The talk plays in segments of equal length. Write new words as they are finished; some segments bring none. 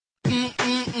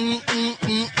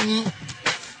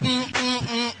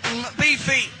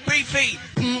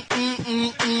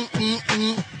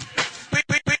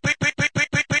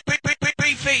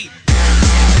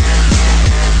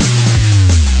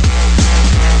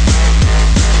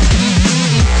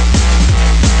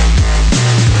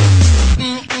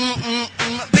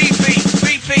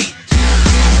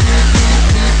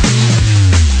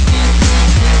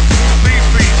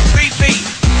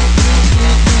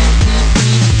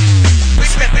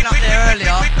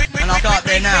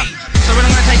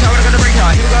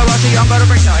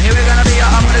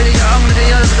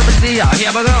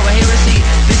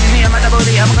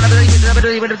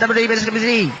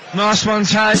Nice one,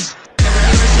 Taz.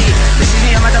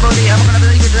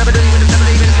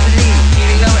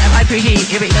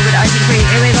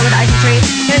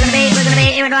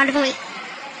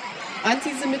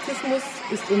 Antisemitismus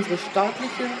ist unsere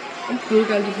staatliche und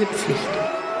bürgerliche Pflicht.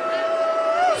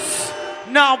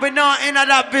 No, we're not in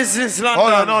that business,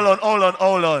 London.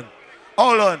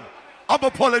 Hold on. I'm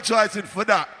apologizing for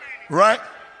that, right?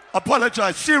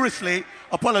 Apologize. Seriously,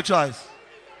 apologize.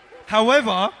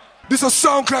 However, this is a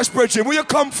sound clash, Bridget. What you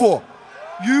come for?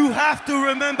 You have to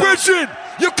remember. Bridget,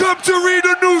 you come to read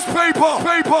a newspaper.